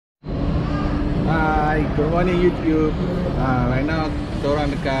Hi, good morning YouTube. Right now kita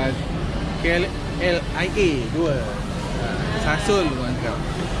orang dekat KLIA 2. Sasul orang cakap.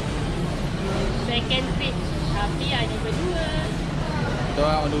 Second page tapi hanya berdua. Kita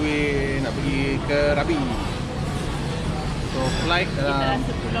orang on the way nak pergi ke Krabi. So flight dalam kita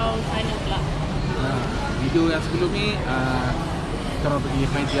rasa pulau sana pula. Video yang sebelum ni kita orang pergi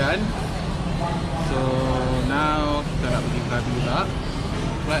pengajian. So now kita nak pergi Krabi pula.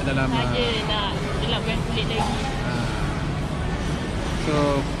 Flight dalam saja nak gelapkan kulit lagi.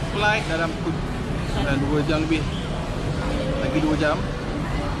 So flight dalam 2 jam lebih. Lagi 2 jam.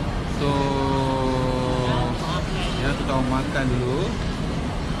 So ya, kita orang makan dulu.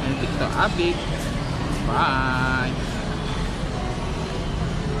 Nanti kita update. Bye.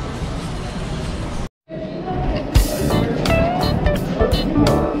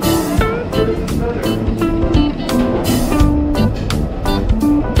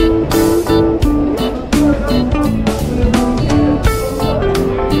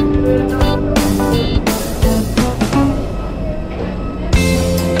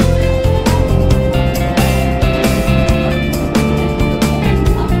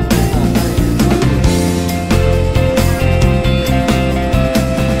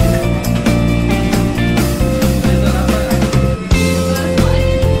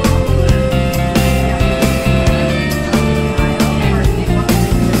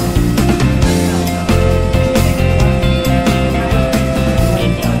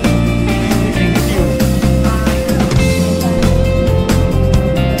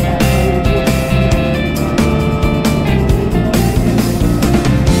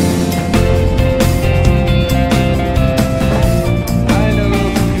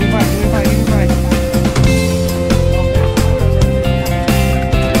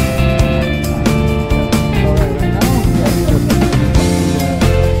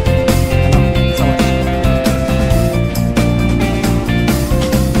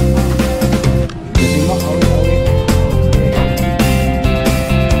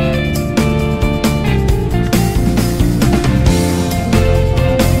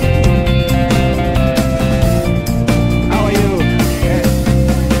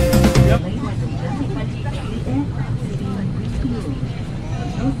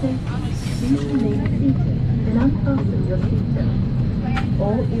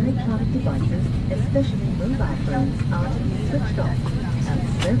 All electronic devices, especially mobile phones, are to be switched off, and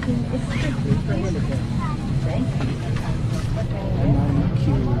smoking is strictly prohibited. Thank you. Thank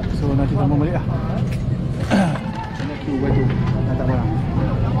you. So nanti sambung balik lah. Thank you baju. Hantar barang.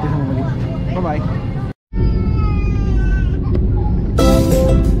 Nanti sambung balik. Bye bye.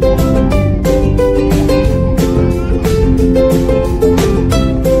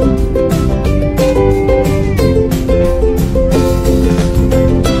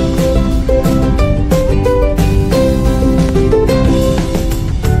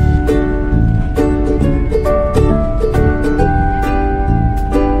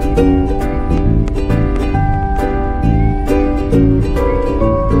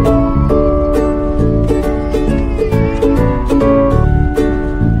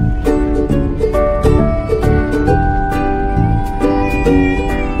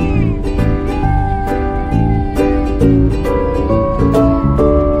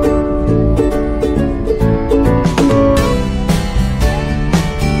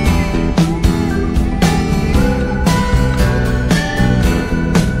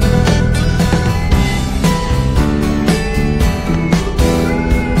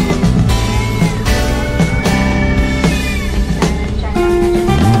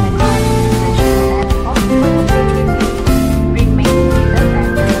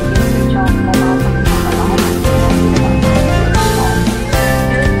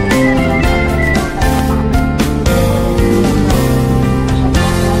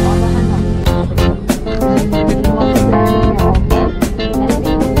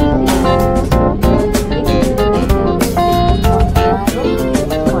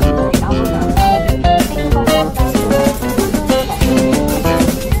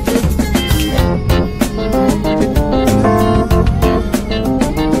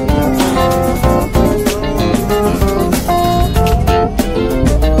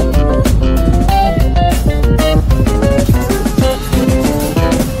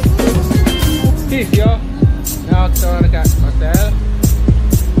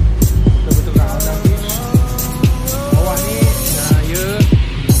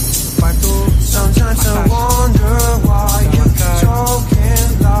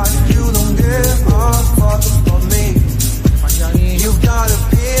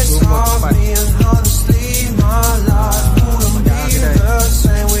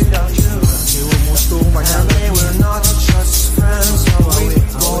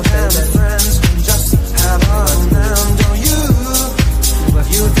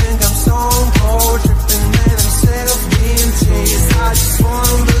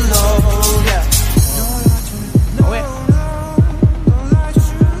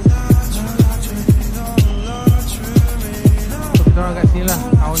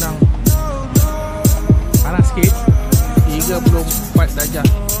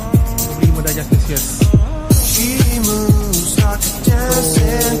 Yes. She moves like a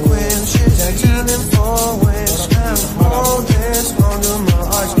dancing queen. She's turning forward and hold this under my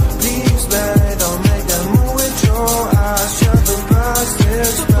eyes. Please, babe, don't make that move with your eyes. Shut the past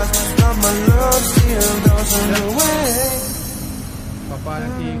is past, but my love still doesn't away. Papa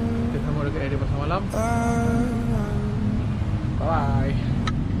nanti kita sambung dekat area pasar malam. Bye.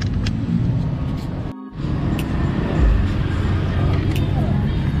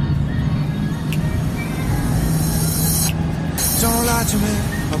 Don't lie to me,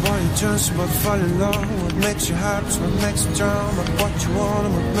 I want you just about to fall in love. What makes you happy, what makes you drown. But what you want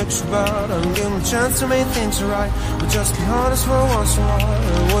and what makes you bad. I don't give them a chance to make things right, but just be honest for once in a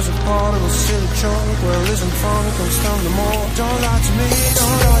while. It was a part of a silly joke. Well, isn't fun, it comes down to more. Don't lie to me,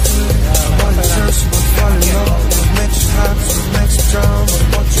 don't lie to me. I want you just about to fall in love. What makes you happy, what makes you drown. But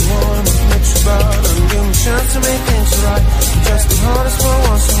what you want and what makes you bad. I don't give them a chance to make things right, but just be honest for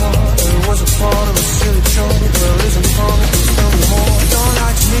once in a while. It was a part of a silly joke. Well, isn't fun, it comes down to more. Don't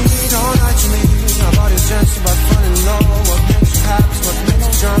lie to me, don't lie to me. My body's just about falling in love. What makes you happy, what makes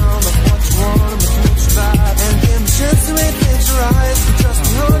you drown. But what you want, what makes you bad. And give me a chance to make things right, but just be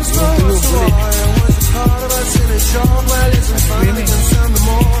honest for once in a while. It was a part of a silly joke. Well, isn't fun, it can sound the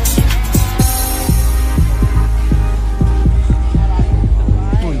more.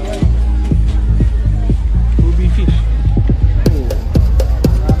 Ruby fish.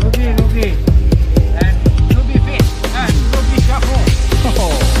 Ruby. And Ruby fish. And Ruby shapo.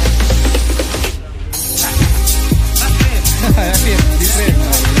 Oh. That's it. Different.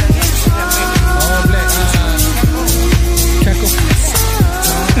 Oh, black. Chaco.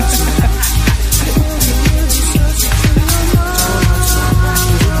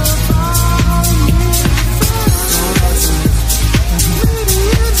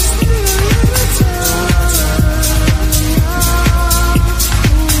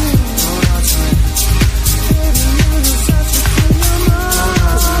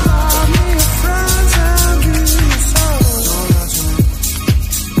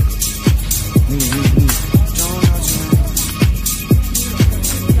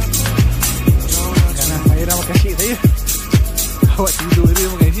 Awak tidur dia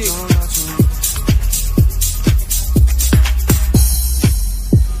makan nasi.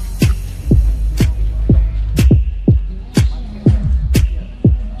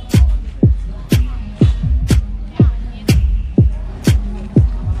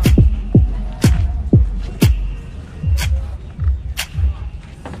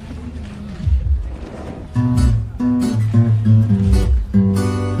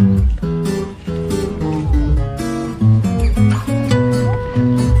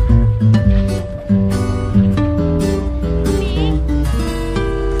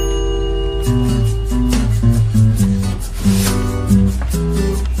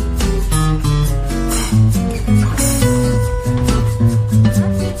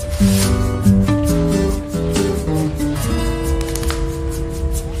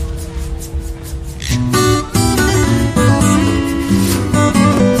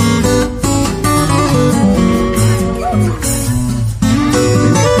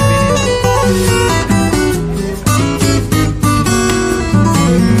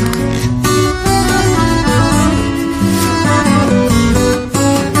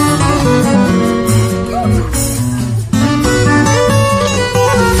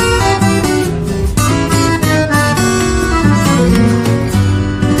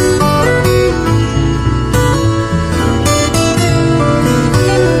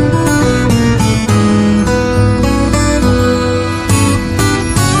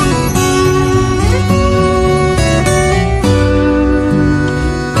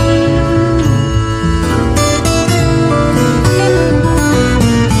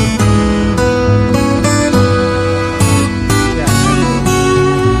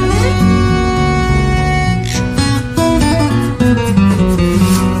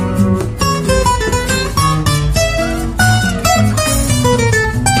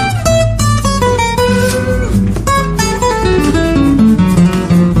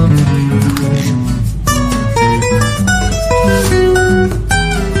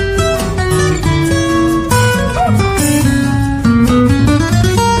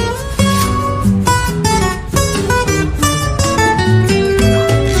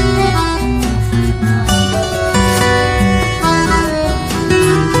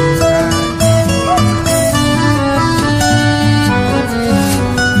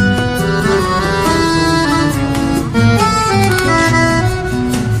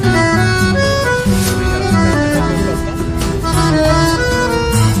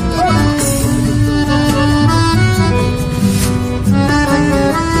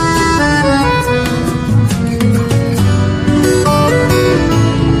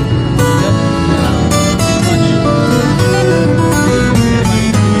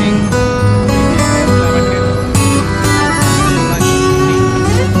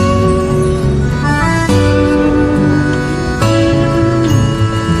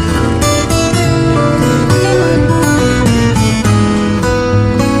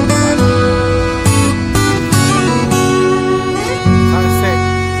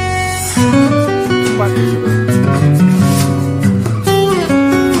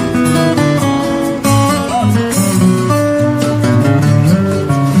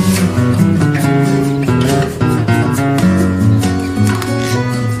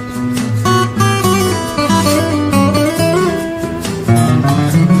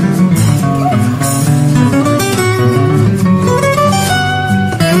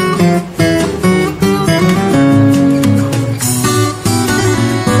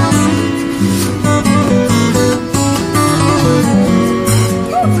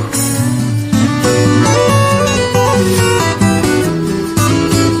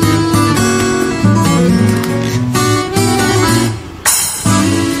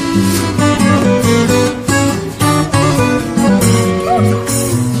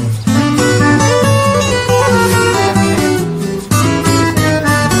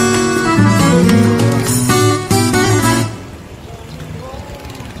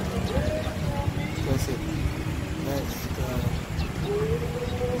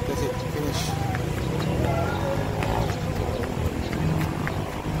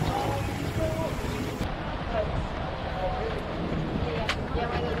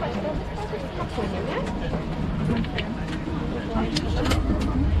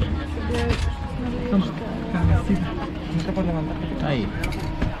 Hai.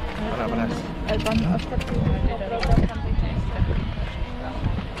 Panas.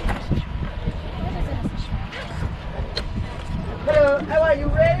 Hello, are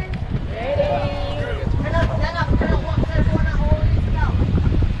you ready?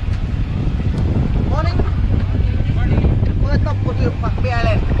 Morning. We'll stop go to Krabi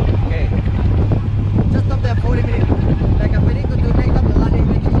Island. Okay. Just stop there 40 minutes. Like I'm ready to do next up the landing,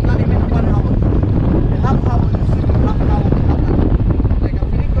 which is landing in 1 hour. Half hour to sit, half hour to come back. Like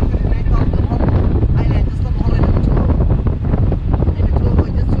I'm ready to go to the next up the whole island. Just stop all in the 2 hours. In the 2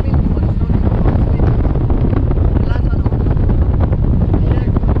 hours, just swimming pool. It's not 2 hours swimming. The last one,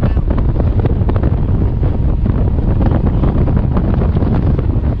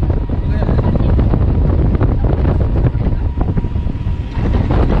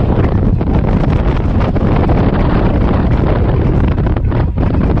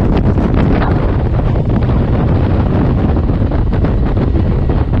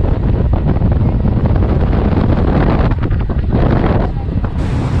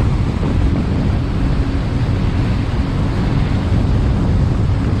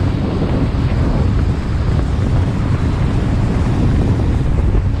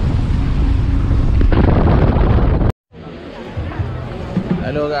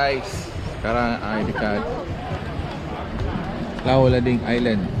 Hello guys, sekarang I dekat Lading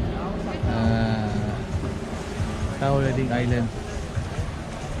Island. Lading Island.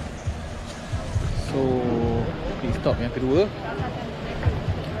 So pit stop yang kedua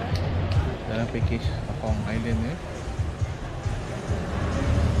dalam package Aonang Island ni.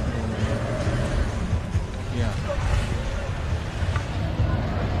 Ya,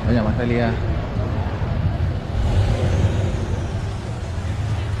 banyak masalah ya.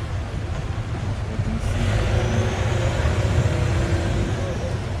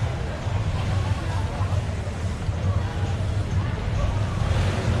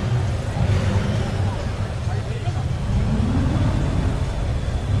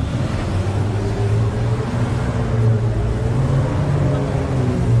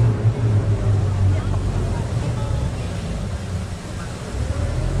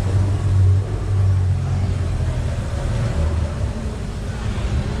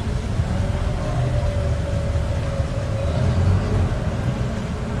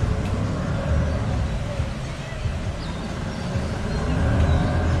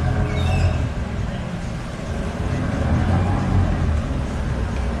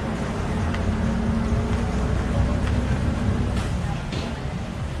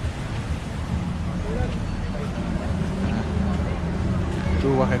 Tu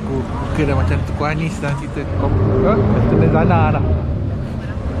aku muka dah macam Tuku Anis dalam cerita kena Zana dah.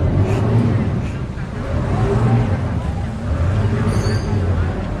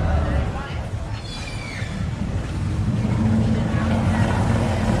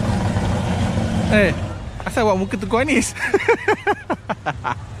 Asal buat muka Tuku Anis?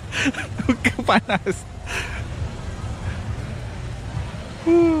 Muka panas.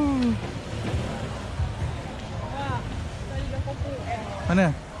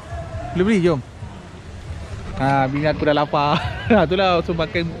 Mana? Boleh beli? Jom. Bini aku dah lapar. Itulah langsung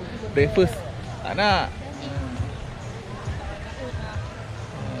makan breakfast. Tak nak.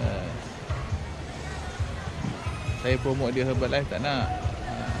 Saya promote dia Herbalife, tak nak.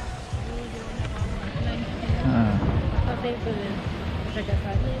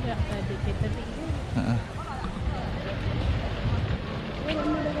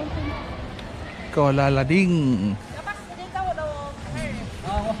 Kau lah lading.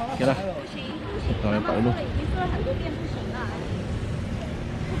 Okay lah. Kita nampak dulu.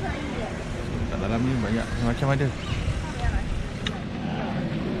 Kat dalam ni banyak macam ada.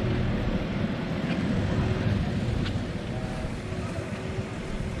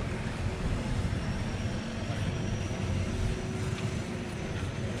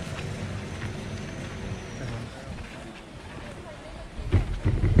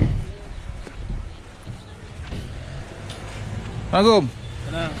 Assalamualaikum.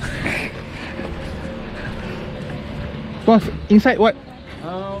 Boss, inside what?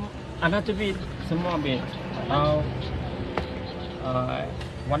 Another bit, small bit. 100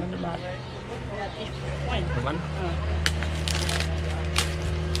 baht. One.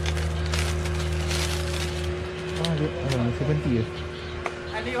 Oh, 70 je.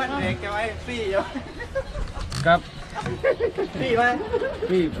 Anh đi hoành đẹp cho em free vô. ครับ Free mà.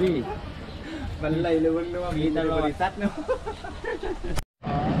 Free. มันเลยเลยนึกว่ามีบริษัทเนาะ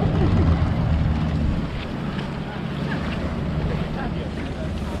Dah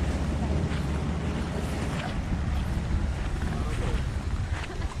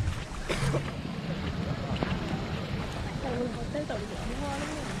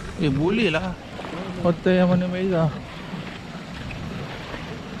Boleh lah. Hotel yang mana merah.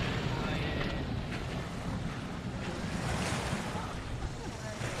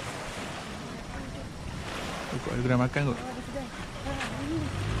 Kau ada kedai makan kot.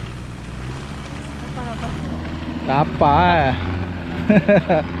 Lapar.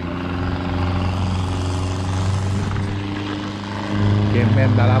 Kemen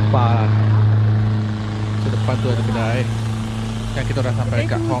dah lapar lah. So depan tu ada kedai. Kan kita dah sampai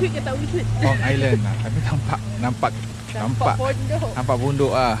dekat Hong Island lah. Tapi nampak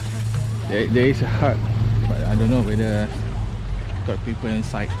bunduk lah. There is a hut, but I don't know whether got people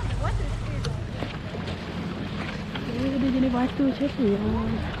inside. Dia jenis batu macam tu.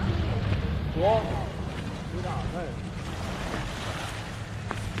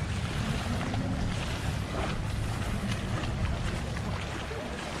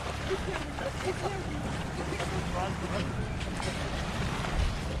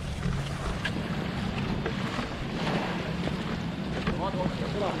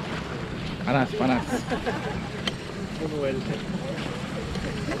 Panas.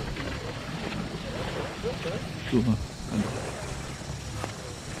 Tu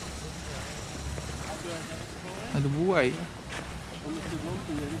ada buai.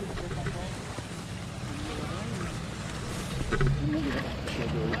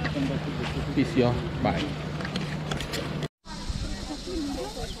 Peace y'all. Bye.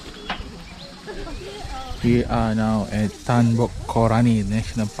 We are now at Tan Bok Korani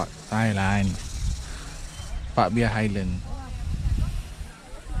National Park, Thailand. Park Bia Highland.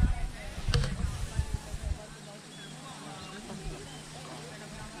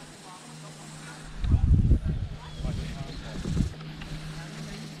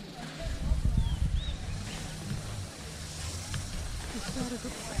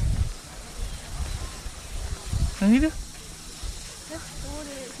 Yang ni dia?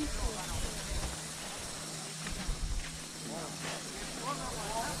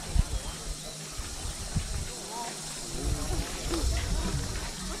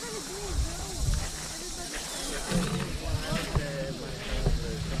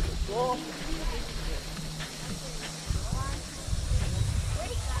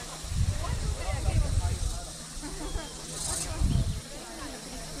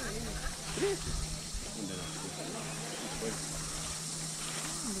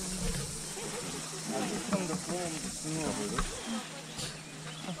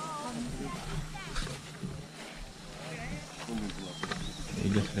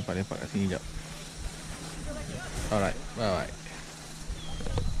 Just lepak-lepak kat sini jap. Alright, bye-bye.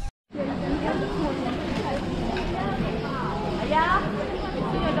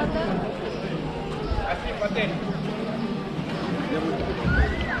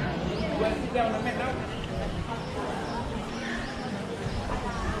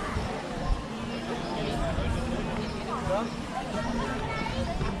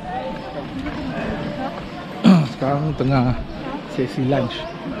 Sekarang tengah sesi lunch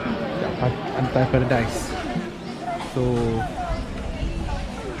kat Pantai Paradise. So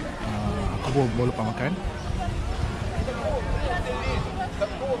aku pun baru lepas makan.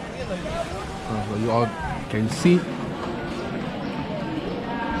 So you all can see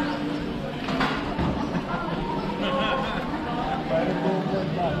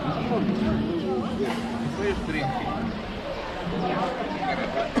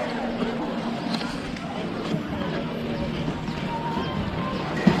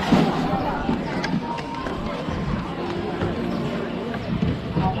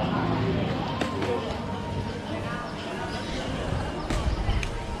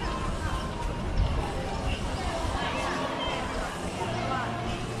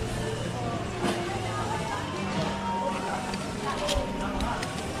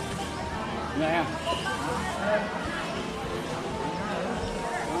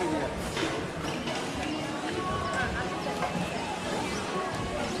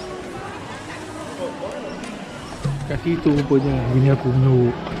kat situ rupanya. Bini aku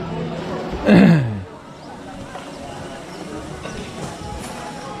menurut.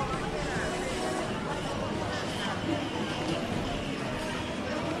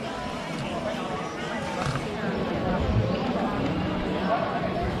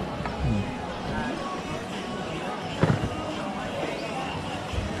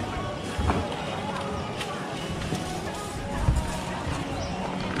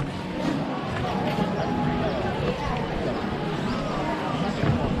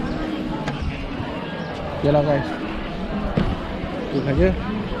 Yalah guys, itu saja.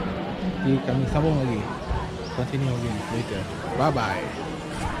 Jadi kami sambung lagi. Continue again later. Bye bye.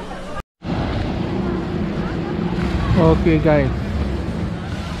 Okay guys,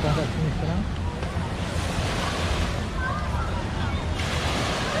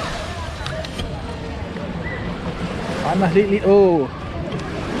 Panas lit. Oh.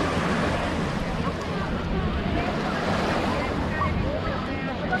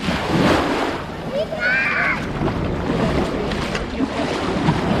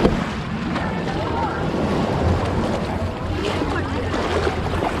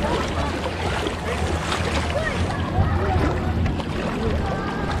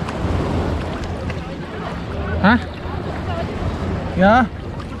 Hah? Ya.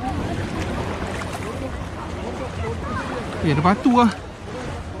 Ada batu lah.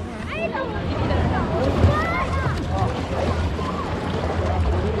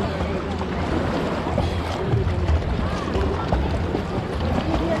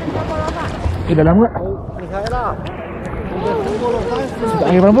 Dalam ke?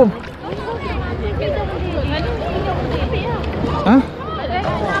 Air berapa? Hah?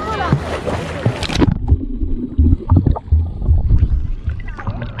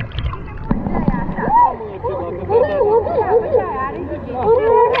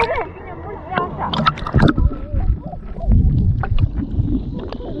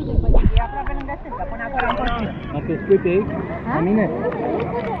 Makan squid Aminah.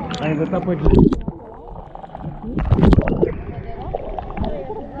 Air betapa je.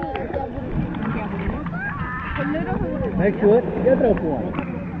 Baik good. Dia berapa?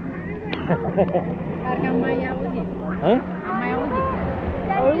 Harga maya uji. Hah? Maya uji.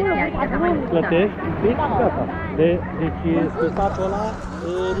 Plătești un pic? Gata. Deci stat ăla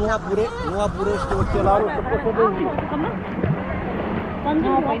nu apure și ochelarul să poți să vezi.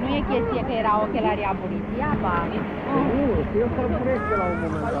 Nu, păi nu e chestie că era ochelarii aburiți. Ia ba. Nu, eu să-l puresc la un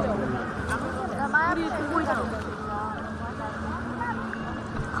moment dat.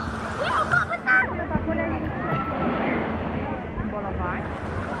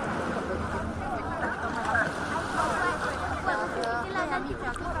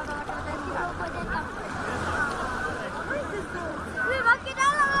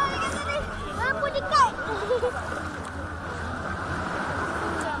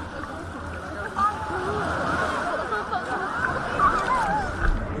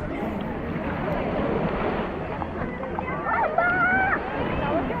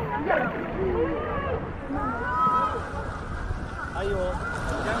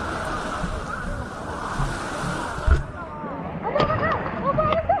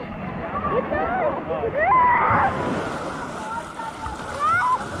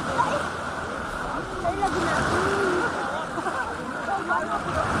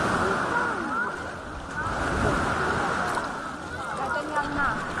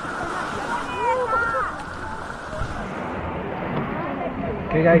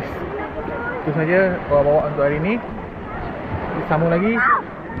 Okay guys, itu saja bawa untuk hari ini. Kita sambung lagi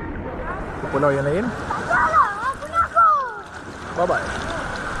ke pulau yang lain. Bye bye.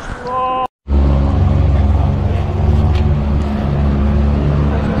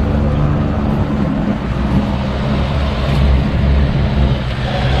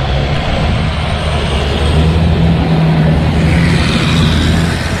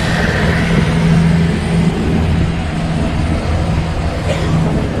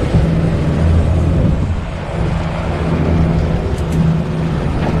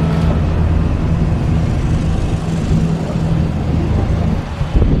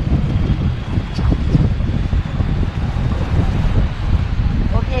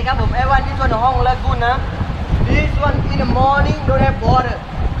 Aonang Laguna. This one in the morning don't have water.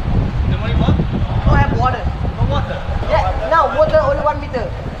 In the morning what? Don't have water. No water. Yeah, now water only 1 meter.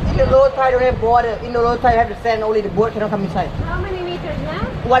 In the low tide don't have water. In the low tide have the sand. Only the boat cannot come inside. How many meters now?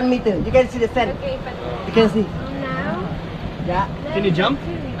 1 meter. You can see the sand. Okay, but You can see. now? Yeah. Can you jump?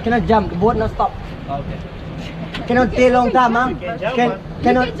 Cannot jump. The boat not stop. Okay. Cannot stay long time, huh? can jump,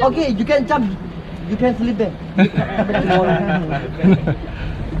 Cannot. Okay, you can jump. You can sleep there.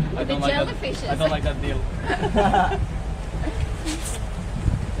 I don't like that. I don't like that deal.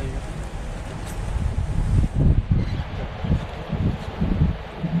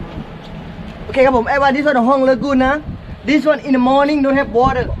 Okay ครับผม everyone this one Aonang Lagoon นะ This one in the morning don't have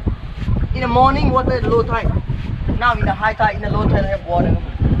water. In the morning water is low tide. Now in the high tide, in the low tide don't have water.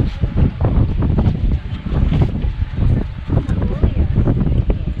 ครับผม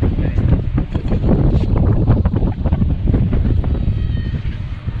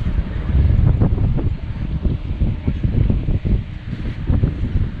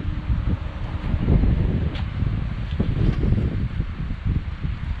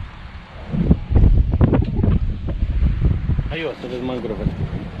Hai eu să vezi mangrove.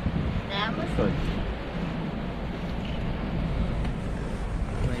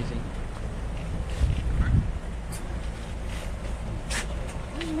 Amazing.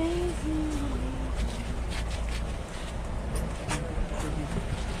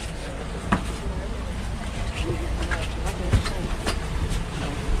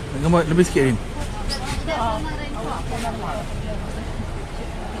 lebih sikit Rin.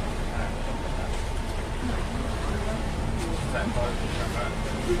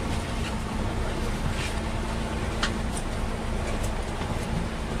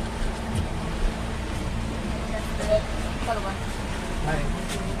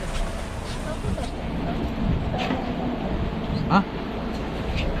 Hah?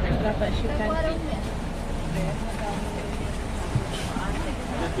 Dapat syukan.